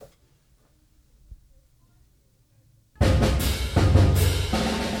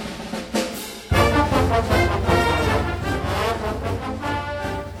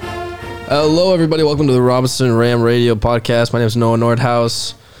Hello, everybody. Welcome to the Robinson Ram Radio Podcast. My name is Noah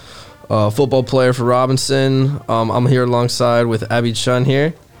Nordhaus, football player for Robinson. I'm here alongside with Abby Chun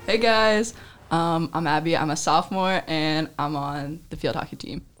here. Hey, guys. I'm Abby. I'm a sophomore, and I'm on the field hockey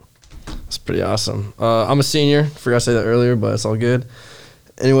team. It's pretty awesome. I'm a senior. Forgot to say that earlier, but it's all good.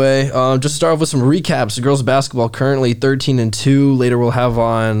 Anyway, just to start off with some recaps. Girls basketball currently 13-2. Later, we'll have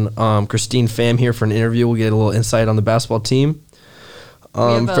on Kirstine Pham here for an interview. We'll get a little insight on the basketball team. We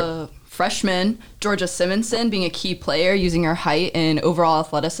have a freshman, Georgia Simonson, being a key player, using her height and overall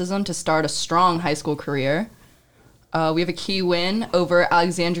athleticism to start a strong high school career. We have a key win over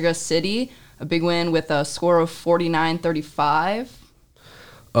Alexandria City, a big win with a score of 49-35.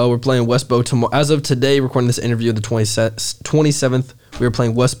 We're playing Westbo tomorrow. As of today, recording this interview, the 27th, we are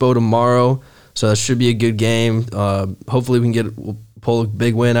playing Westbo tomorrow, so that should be a good game. Hopefully, we'll pull a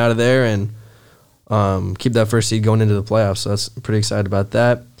big win out of there and keep that first seed going into the playoffs. So that's pretty excited about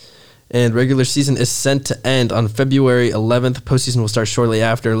that. And regular season is set to end on February 11th. Postseason will start shortly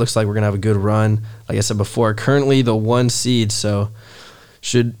after. It looks like we're going to have a good run. Like I said before, currently the 1 seed, so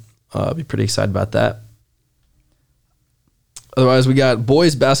should be pretty excited about that. Otherwise, we got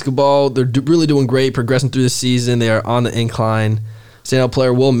boys basketball. They're really doing great, progressing through the season. They are on the incline. Standout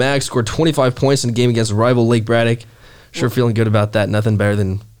player Will Mag scored 25 points in a game against rival Lake Braddock. Sure feeling good about that. Nothing better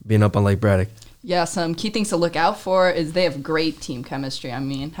than being up on Lake Braddock. Yeah, some key things to look out for is they have great team chemistry. I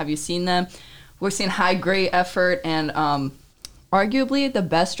mean, have you seen them? We're seeing high, great effort, and arguably the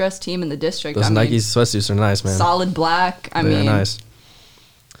best-dressed team in the district. Those Nike sweatsuits are nice, man. Solid black. They're nice.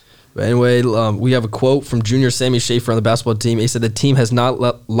 But anyway, we have a quote from junior Sammy Schaefer on the basketball team. He said the team has not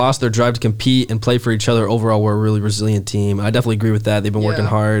lost their drive to compete and play for each other. Overall, we're a really resilient team. I definitely agree with that. They've been working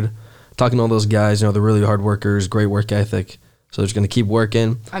hard. Talking to all those guys, they're really hard workers, great work ethic. So they're just going to keep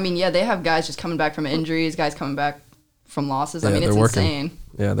working. I mean, they have guys just coming back from injuries, guys coming back from losses. I mean, it's insane.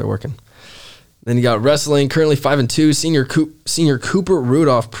 Yeah, they're working. Then you got wrestling, currently 5-2. Senior Cooper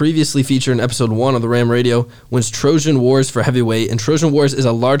Rudolph, previously featured in episode 1 of the Ram Radio, wins Trojan Wars for heavyweight. And Trojan Wars is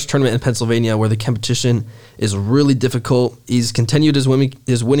a large tournament in Pennsylvania where the competition is really difficult. He's continued his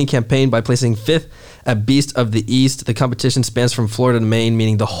winning campaign by placing 5th at Beast of the East. The competition spans from Florida to Maine,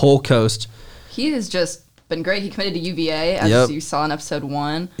 meaning the whole coast. He has just been great. He committed to UVA, as you saw in episode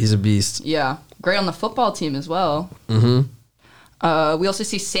 1. He's a beast. Yeah. Great on the football team as well. Mm-hmm. We also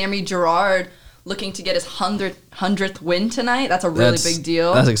see Sammy Gerard looking to get his 100th win tonight. That's a really big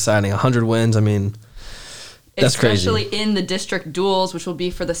deal. That's exciting. 100 wins. I mean, that's crazy. Especially in the district duels, which will be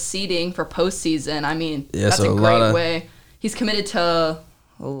for the seeding for postseason. I mean, that's so a great way. He's committed to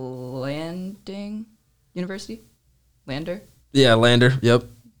University? Lander? Yeah, Lander. Yep.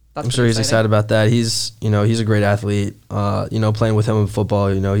 I'm sure he's excited about that. He's a great athlete. Playing with him in football,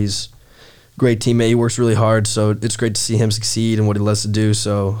 he's a great teammate. He works really hard, so it's great to see him succeed and what he loves to do.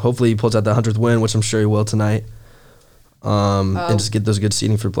 So hopefully he pulls out the 100th win, which I'm sure he will tonight, and just get those good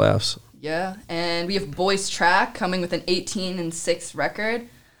seeding for playoffs. Yeah, and we have boys track coming with an 18-6 record.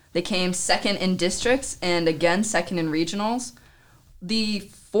 They came second in districts and again second in regionals. The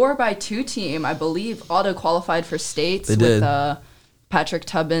 4x2 team, I believe, auto-qualified for states. They did. With Patrick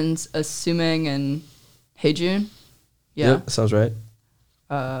Tubbins, Assuming, and Hejun. Yeah. Yep, sounds right.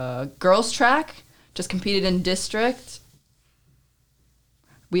 Girls track just competed in district.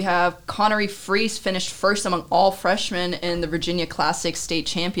 We have Connery Freese finished first among all freshmen in the Virginia Classic State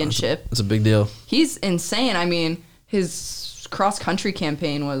Championship. That's a big deal. He's insane. I mean, his cross-country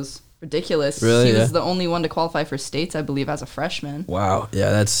campaign was ridiculous. Really? He was the only one to qualify for states, I believe, as a freshman. Wow.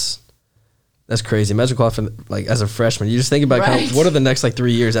 Yeah, that's crazy. Imagine qualifying as a freshman. You just think about kind of what are the next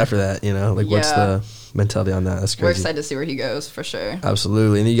 3 years after that, what's the mentality on that? That's crazy. We're excited to see where he goes, for sure.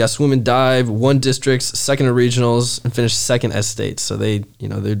 Absolutely. And then you got swim and dive, won districts, second in regionals, and finished second as states. So they've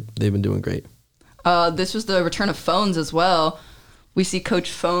been doing great. This was the return of Phones as well. We see Coach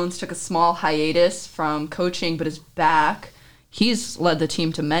Phones took a small hiatus from coaching, but is back. He's led the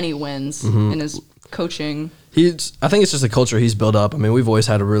team to many wins in his coaching. I think it's just the culture he's built up. I mean, we've always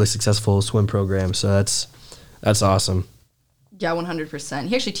had a really successful swim program, so that's awesome. Yeah, 100%.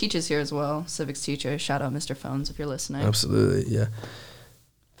 He actually teaches here as well, civics teacher. Shout out Mr. Phones if you're listening. Absolutely, yeah.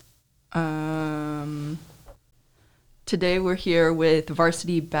 Today we're here with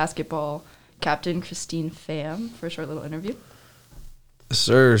varsity basketball captain Kristine Pham for a short little interview.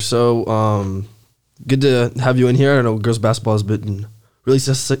 Sir, so good to have you in here. I know girls basketball has been really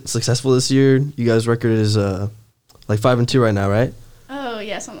successful this year. You guys' record is 5-2 right now, right? Oh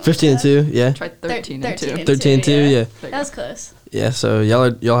yeah, something 15-2, yeah. Try 13-2. 13-2, yeah. That was close. Yeah, so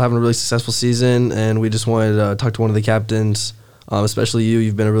y'all having a really successful season, and we just wanted to talk to one of the captains, especially you.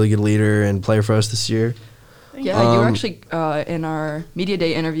 You've been a really good leader and player for us this year. Yeah, you were actually in our media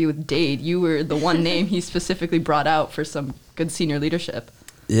day interview with Dade. You were the one name he specifically brought out for some good senior leadership.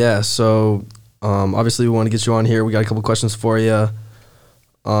 Yeah, so obviously we want to get you on here. We got a couple questions for you.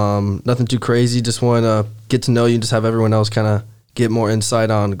 Nothing too crazy. Just want to get to know you and just have everyone else kind of get more insight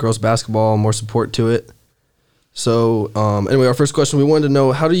on girls basketball, more support to it. So anyway, our first question, we wanted to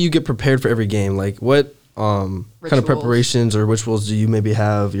know, how do you get prepared for every game? Like what kind of preparations or rituals do you maybe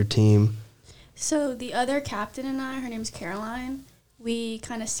have your team? So the other captain and I, her name's Caroline, we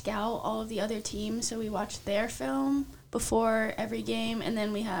kind of scout all of the other teams. So we watch their film before every game, and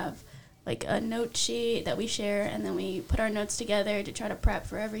then we have like a note sheet that we share, and then we put our notes together to try to prep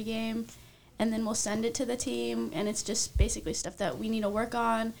for every game, and then we'll send it to the team, and it's just basically stuff that we need to work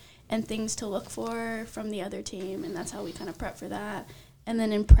on and things to look for from the other team, and that's how we kind of prep for that. And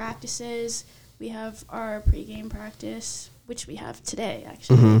then in practices, we have our pregame practice, which we have today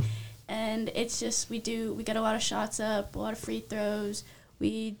actually. Mm-hmm. And it's just we get a lot of shots up, a lot of free throws.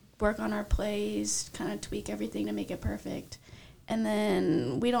 We work on our plays, kind of tweak everything to make it perfect. And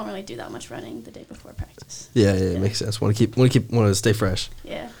then we don't really do that much running the day before practice. Yeah, it makes sense. Want to stay fresh.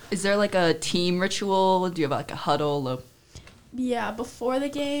 Yeah. Is there like a team ritual? Do you have like a huddle? Yeah, before the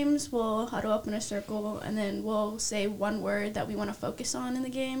games, we'll huddle up in a circle, and then we'll say one word that we want to focus on in the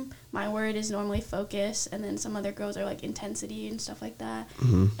game. My word is normally focus, and then some other girls are like intensity and stuff like that.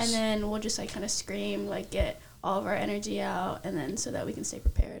 Mm-hmm. And then we'll just like kind of scream, like get all of our energy out, and then so that we can stay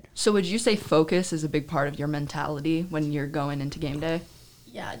prepared. So would you say focus is a big part of your mentality when you're going into game day?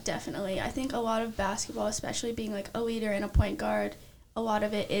 Yeah, definitely. I think a lot of basketball, especially being like a leader and a point guard, a lot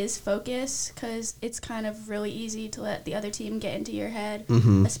of it is focus, because it's kind of really easy to let the other team get into your head,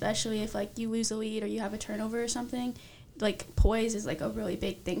 mm-hmm. especially if like you lose a lead or you have a turnover or something. Like poise is like a really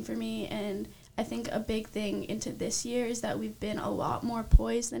big thing for me, and I think a big thing into this year is that we've been a lot more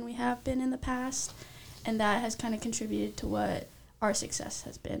poised than we have been in the past, and that has kind of contributed to what our success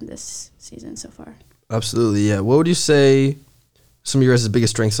has been this season so far. Absolutely, yeah. What would you say some of your guys'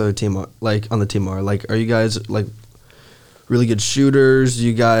 biggest strengths on the team are? Like, are you guys like really good shooters? Do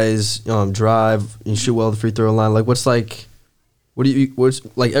you guys drive? You shoot well at the free throw line? Like, what's every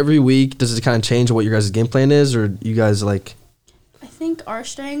week? Does it kind of change what your guys' game plan is, or you guys like? I think our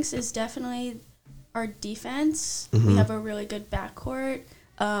strengths is definitely our defense. Mm-hmm. We have a really good backcourt.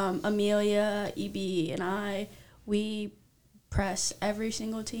 Amelia, EB, and I, we press every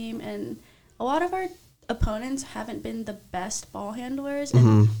single team, and a lot of our opponents haven't been the best ball handlers, and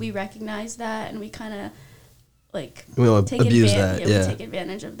mm-hmm. we recognize that, and we kind of we take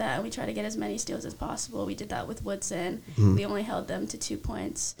advantage of that, and we try to get as many steals as possible. We did that with Woodson. Mm-hmm. We only held them to 2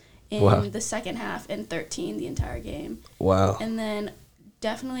 points in the second half and 13 the entire game. Wow. And then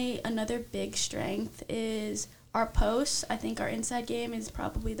definitely another big strength is our posts. I think our inside game is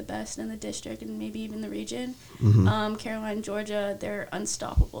probably the best in the district and maybe even the region. Mm-hmm. Caroline, Georgia, they're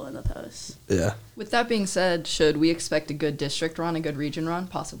unstoppable in the posts. Yeah. With that being said, should we expect a good district run, a good region run,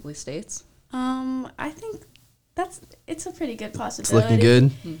 possibly states? I think it's a pretty good possibility. It's looking good.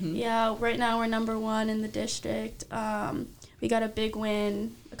 Mm-hmm. Yeah, right now we're number 1 in the district. We got a big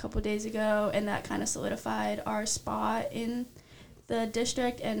win a couple days ago, and that kind of solidified our spot in the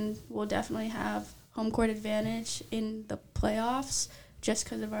district, and we'll definitely have home court advantage in the playoffs just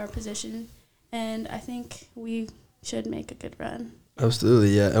because of our position, and I think we should make a good run.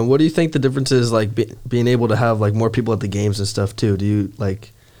 Absolutely, yeah. And what do you think the difference is, like, being able to have, like, more people at the games and stuff, too? Do you,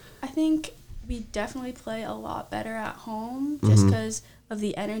 like... I think we definitely play a lot better at home just because of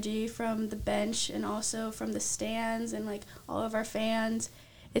the energy from the bench and also from the stands and, like, all of our fans.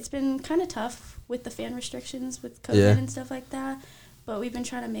 It's been kind of tough with the fan restrictions with COVID and stuff like that, but we've been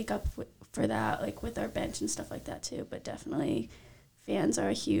trying to make up for that, like, with our bench and stuff like that, too. But definitely fans are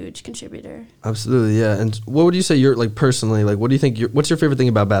a huge contributor. Absolutely, yeah. And what would you say you're, like, personally, like, what do you think, what's your favorite thing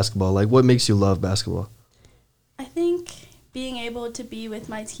about basketball? Like, what makes you love basketball? I think being able to be with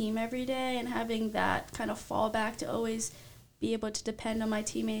my team every day and having that kind of fallback to always be able to depend on my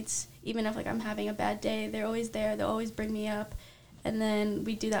teammates, even if, like, I'm having a bad day, they're always there, they'll always bring me up, and then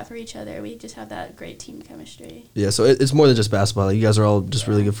we do that for each other. We just have that great team chemistry. Yeah, so it's more than just basketball. Like, you guys are all just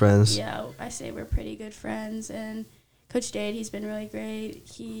really good friends. Yeah, I say we're pretty good friends, and Coach Dade, he's been really great.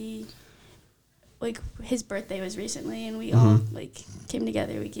 His birthday was recently, and we all, like, came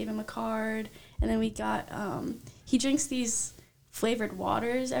together. We gave him a card, and then we got, he drinks these flavored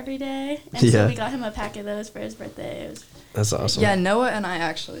waters every day, and so we got him a pack of those for his birthday. That's awesome. Yeah, Noah and I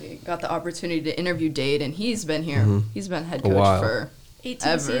actually got the opportunity to interview Dade, and he's been here. He's been head coach for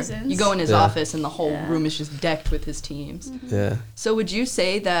 18 seasons. You go in his office, and the whole room is just decked with his teams. Yeah. So would you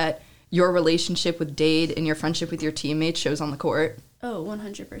say that your relationship with Dade and your friendship with your teammates shows on the court? Oh,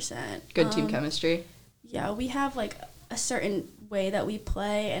 100%. Good team chemistry? Yeah, we have like a certain way that we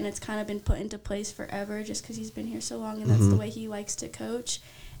play, and it's kind of been put into place forever just because he's been here so long, and that's the way he likes to coach.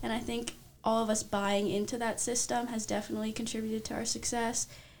 And I think all of us buying into that system has definitely contributed to our success,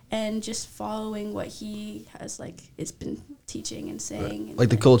 and just following what he has it's been teaching and saying. And like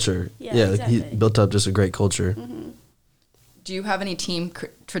the culture. Yeah, exactly. exactly. He built up just a great culture. Do you have any team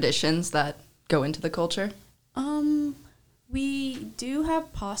traditions that go into the culture? We do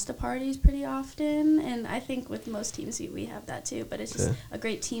have pasta parties pretty often, and I think with most teams we have that too, but it's just a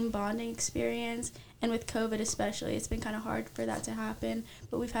great team bonding experience. And with COVID especially, it's been kind of hard for that to happen,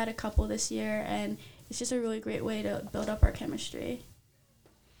 but we've had a couple this year, and it's just a really great way to build up our chemistry.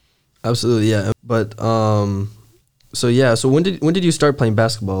 Absolutely, yeah. But so when did you start playing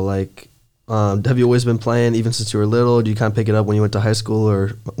basketball? Like, have you always been playing even since you were little? Do you kind of pick it up when you went to high school,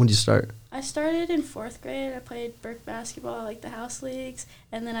 or when did you start? I started in 4th grade. I played Burke basketball, like the house leagues,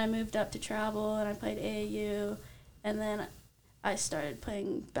 and then I moved up to travel, and I played AAU, and then I started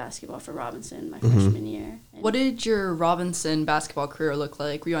playing basketball for Robinson my freshman year. And what did your Robinson basketball career look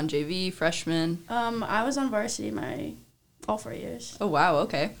like? Were you on JV, freshman? I was on varsity all 4 years. Oh, wow,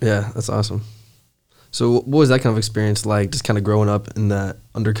 okay. Yeah, that's awesome. So what was that kind of experience like, just kind of growing up in that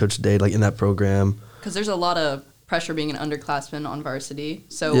undercoached day, like in that program? Because there's a lot of pressure being an underclassman on varsity.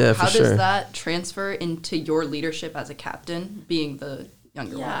 So how does that transfer into your leadership as a captain, being the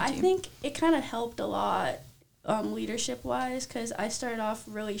younger one on the team? I think it kind of helped a lot leadership-wise, because I started off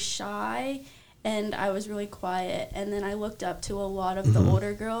really shy, and I was really quiet, and then I looked up to a lot of the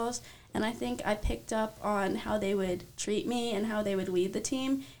older girls, and I think I picked up on how they would treat me and how they would lead the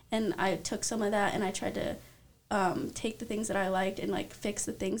team, and I took some of that, and I tried to take the things that I liked and fix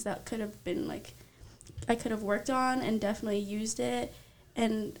the things that could have been I could have worked on, and definitely used it.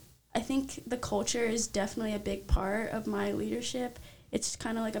 And I think the culture is definitely a big part of my leadership. It's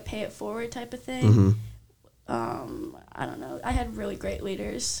kind of like a pay it forward type of thing. I don't know. I had really great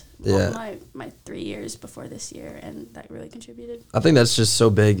leaders all my 3 years before this year, and that really contributed. I think that's just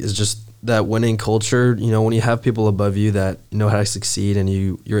so big, is just that winning culture. You know, when you have people above you that know how to succeed, and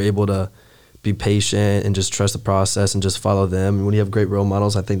you're able to be patient and just trust the process and just follow them. And when you have great role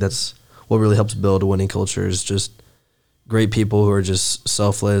models, I think that's what really helps build a winning culture, is just great people who are just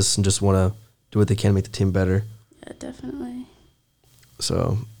selfless and just want to do what they can to make the team better. Yeah, definitely.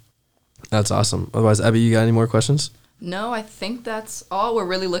 So that's awesome. Otherwise, Abby, you got any more questions? No, I think that's all. We're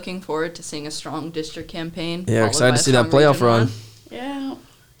really looking forward to seeing a strong district campaign. Yeah, excited to see that playoff run. Yeah.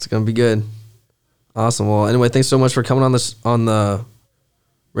 It's going to be good. Awesome. Well, anyway, thanks so much for coming on the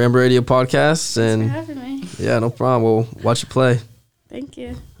Rambo Radio podcast. Thanks for having me. Yeah, no problem. We'll watch you play. Thank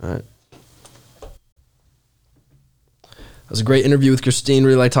you. All right. It was a great interview with Kristine.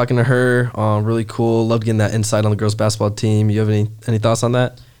 Really liked talking to her. Really cool. Loved getting that insight on the girls basketball team. You have any thoughts on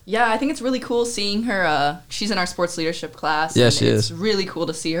that? Yeah, I think it's really cool seeing her. She's in our sports leadership class. Yeah, she is. It's really cool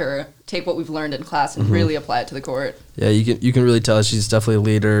to see her take what we've learned in class and really apply it to the court. Yeah, you can really tell she's definitely a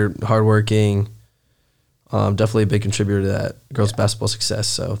leader, hardworking, definitely a big contributor to that girls basketball success.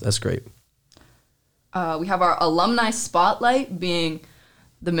 So that's great. We have our alumni spotlight, being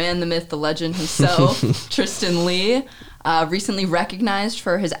the man, the myth, the legend himself, Tristan Lee, recently recognized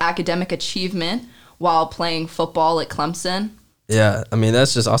for his academic achievement while playing football at Clemson. Yeah, I mean,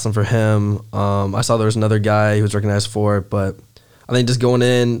 that's just awesome for him. I saw there was another guy who was recognized for it, but I think just going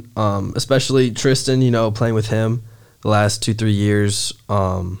in, especially Tristan, playing with him the last 2-3 years,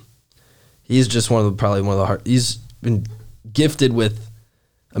 he's just he's been gifted with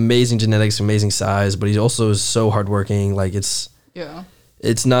amazing genetics, amazing size, but he also is so hardworking.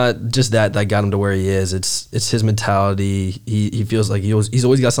 It's not just that got him to where he is. It's his mentality. He feels like he's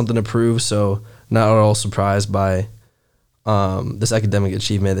always got something to prove, so not at all surprised by this academic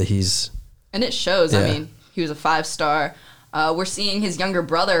achievement that he's... And it shows. Yeah. I mean, he was a 5-star. We're seeing his younger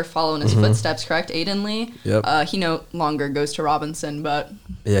brother follow in his footsteps, correct? Aiden Lee? Yep. He no longer goes to Robinson, but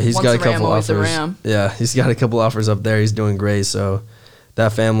he's got a couple offers. Yeah, he's got a couple offers up there. He's doing great. So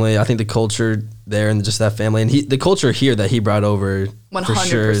that family, I think the culture there and just that family, and the culture here that he brought over 100%. For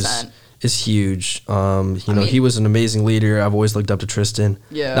sure is huge. He was an amazing leader. I've always looked up to Tristan.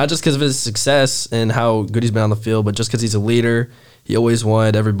 Yeah. Not just because of his success and how good he's been on the field, but just because he's a leader. He always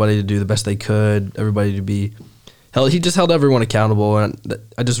wanted everybody to do the best they could, everybody to be held. He just held everyone accountable, and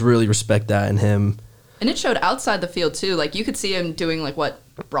I just really respect that in him. And it showed outside the field, too. Like, you could see him doing,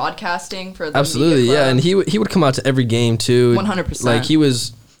 broadcasting for the Absolutely, media club. Yeah, and he would come out to every game, too. 100%. Like,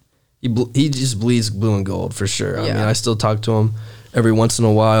 he just bleeds blue and gold, for sure. I mean, I still talk to him every once in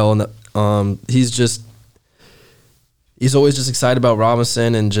a while, and he's always just excited about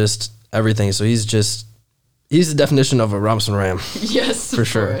Robinson and just everything. So he's the definition of a Robinson Ram. Yes, for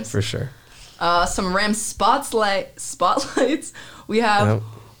sure. Some Rams spotlights. We have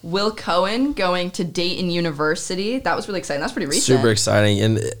Will Cohen going to Dayton University. That was really exciting. That's pretty recent. Super exciting.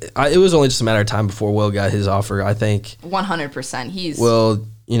 And it was only just a matter of time before Will got his offer, I think. 100%. Well,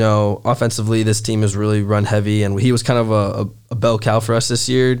 offensively, this team is really run heavy, and he was kind of a bell cow for us this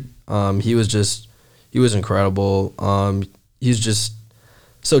year. He was incredible. He's just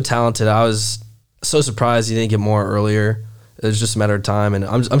so talented. I was so surprised he didn't get more earlier. It was just a matter of time, and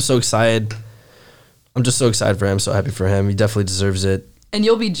I'm so excited. I'm just so excited for him. So happy for him. He definitely deserves it. And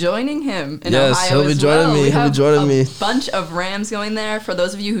you'll be joining him in Ohio he'll be as joining well. me. He'll be joining me. A bunch of Rams going there. For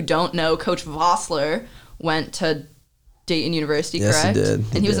those of you who don't know, Coach Vossler went to Dayton University, correct? Yes, he did.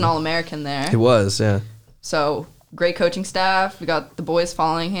 And he was an All-American there. He was, yeah. So, great coaching staff. We got the boys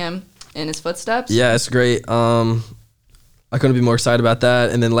following him in his footsteps. Yeah, it's great. I couldn't be more excited about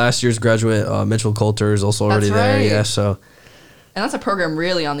that. And then last year's graduate, Mitchell Coulter, is also already there. Yeah, so... And that's a program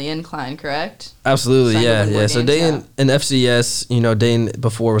really on the incline, correct? Absolutely, yeah. So Dayton and FCS, Dayton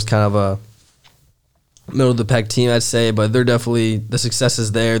before was kind of a middle of the pack team, I'd say, but they're definitely, the success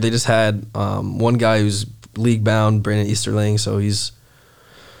is there. They just had one guy who's league bound, Brandon Easterling, so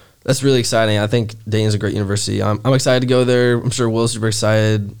that's really exciting. I think Dayton's a great university. I'm excited to go there. I'm sure Will's super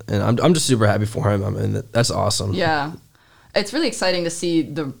excited, and I'm just super happy for him. I mean, that's awesome. Yeah, it's really exciting to see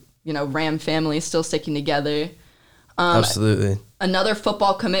the Ram family still sticking together. Absolutely. Another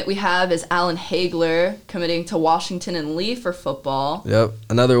football commit we have is Alan Hagler committing to Washington and Lee for football. Yep,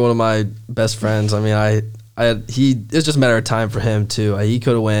 another one of my best friends. I mean, it's just a matter of time for him too. He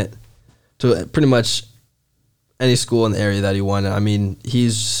could have went to pretty much any school in the area that he wanted. I mean,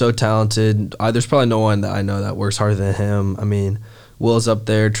 he's so talented. There's probably no one that I know that works harder than him. I mean, Will's up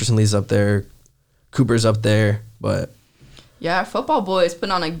there, Tristan Lee's up there, Cooper's up there, but yeah, our football boys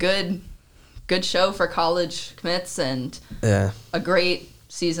put on a good show for college commits and a great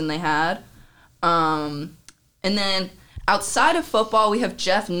season they had. And then outside of football, we have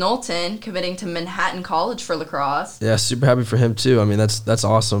Jeff Knowlton committing to Manhattan College for lacrosse. Yeah, super happy for him too. I mean, that's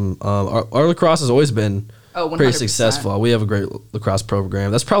awesome. Our lacrosse has always been pretty successful. We have a great lacrosse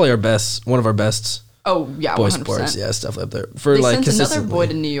program. That's probably one of our best. Oh yeah, boy 100%. Sports. Yeah, stuff up there. They sent another boy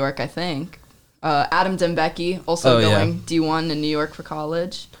to New York, I think. Adam Dembecki also going D1 in New York for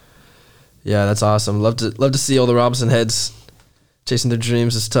college. Yeah, that's awesome. Love to see all the Robinson heads chasing their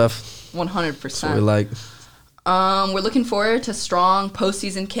dreams. It's tough. 100%. That's what we like. We're looking forward to strong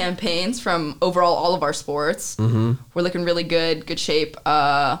postseason campaigns from overall all of our sports. Mm-hmm. We're looking really good shape.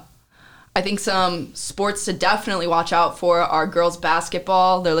 I think some sports to definitely watch out for are girls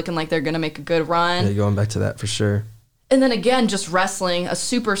basketball. They're looking like they're going to make a good run. Yeah, going back to that for sure. And then again, just wrestling, a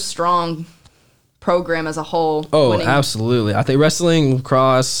super strong program as a whole. Oh, absolutely. I think wrestling,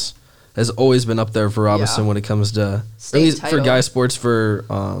 lacrosse has always been up there for Robinson when it comes to, at least for guy sports, for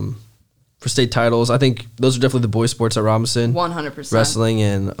state titles. I think those are definitely the boy sports at Robinson. 100%. Wrestling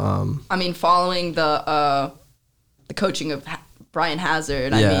and I mean, following the coaching of Brian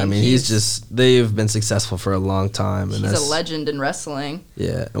Hazard. they've been successful for a long time. And he's a legend in wrestling.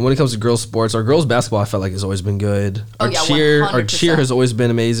 Yeah, and when it comes to girls sports, our girls basketball I felt like has always been good. Our 100%. cheer has always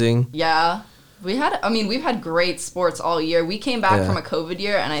been amazing. Yeah. We've had great sports all year. We came back from a COVID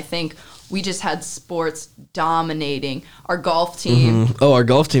year, and I think we just had sports dominating. Our golf team. Mm-hmm. Oh, our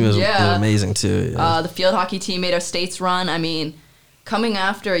golf team is amazing too. Yeah. The field hockey team made our states run. I mean, coming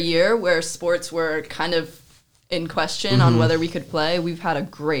after a year where sports were kind of in question on whether we could play, we've had a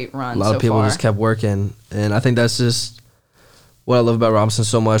great run. A lot of people just kept working, and I think that's just what I love about Robinson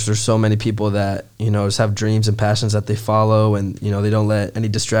so much. There's so many people that just have dreams and passions that they follow, and they don't let any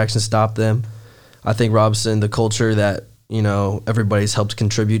distractions stop them. I think Robinson, the culture that, everybody's helped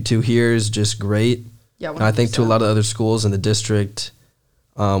contribute to here is just great. Yeah, 100%. And I think to a lot of other schools in the district,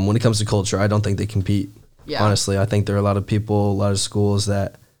 when it comes to culture, I don't think they compete. Yeah. Honestly, I think there are a lot of people, a lot of schools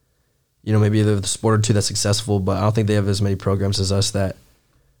that, maybe they're the sport or two that's successful, but I don't think they have as many programs as us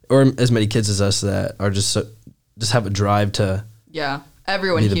or as many kids as us that are just have a drive to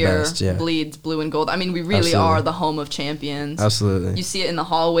everyone here bleeds blue and gold. I mean, we really are the home of champions. Absolutely. You see it in the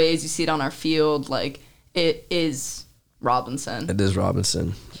hallways. You see it on our field. Like, it is Robinson. It is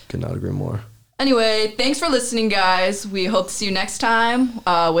Robinson. Could not agree more. Anyway, thanks for listening, guys. We hope to see you next time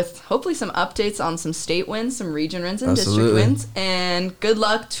with hopefully some updates on some state wins, some region wins, and district wins. And good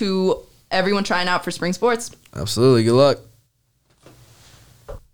luck to everyone trying out for spring sports. Absolutely. Good luck.